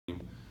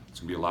It's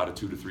going to be a lot of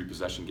 2 to 3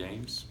 possession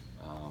games.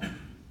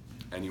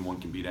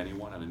 Anyone can beat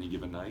anyone on any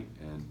given night,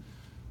 and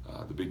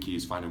the big key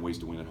is finding ways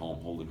to win at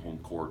home, holding home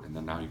court, and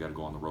then now you got to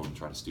go on the road and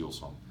try to steal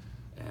some.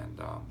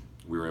 And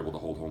we were able to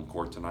hold home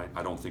court tonight.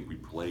 I don't think we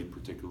played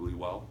particularly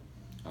well,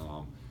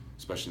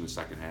 especially in the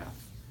second half,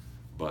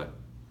 but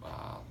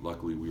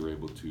luckily we were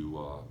able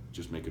to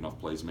just make enough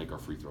plays, make our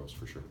free throws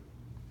for sure.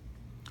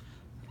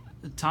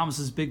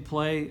 Thomas's big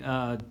play,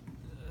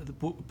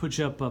 put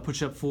you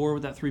up 4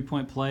 with that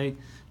 3-point play.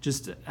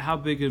 Just how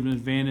big of an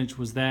advantage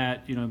was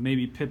that? You know,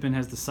 maybe Pippen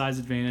has the size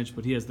advantage,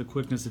 but he has the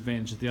quickness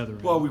advantage at the other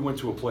end. Well, we went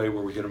to a play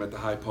where we get him at the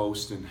high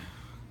post and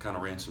kind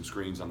of ran some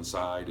screens on the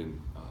side, and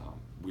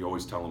we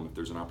always tell him if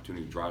there's an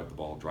opportunity to drive the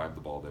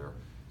ball there.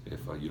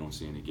 If you don't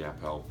see any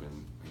gap help,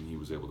 and he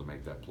was able to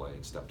make that play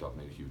and stepped up,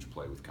 made a huge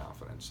play with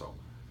confidence. So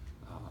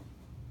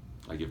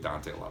I give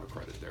Dante a lot of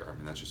credit there. I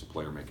mean, that's just a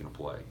player making a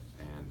play,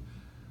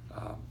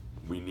 and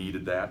we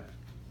needed that.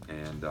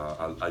 And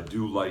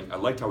I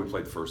liked how we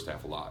played the first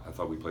half a lot. I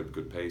thought we played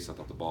good pace. I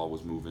thought the ball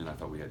was moving. I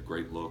thought we had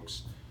great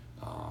looks.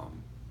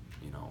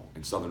 You know,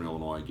 in Southern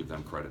Illinois, I give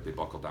them credit. They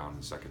buckled down in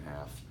the second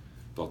half.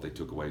 Thought they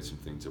took away some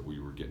things that we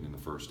were getting in the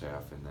first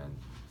half, and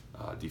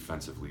then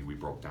defensively we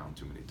broke down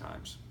too many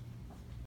times.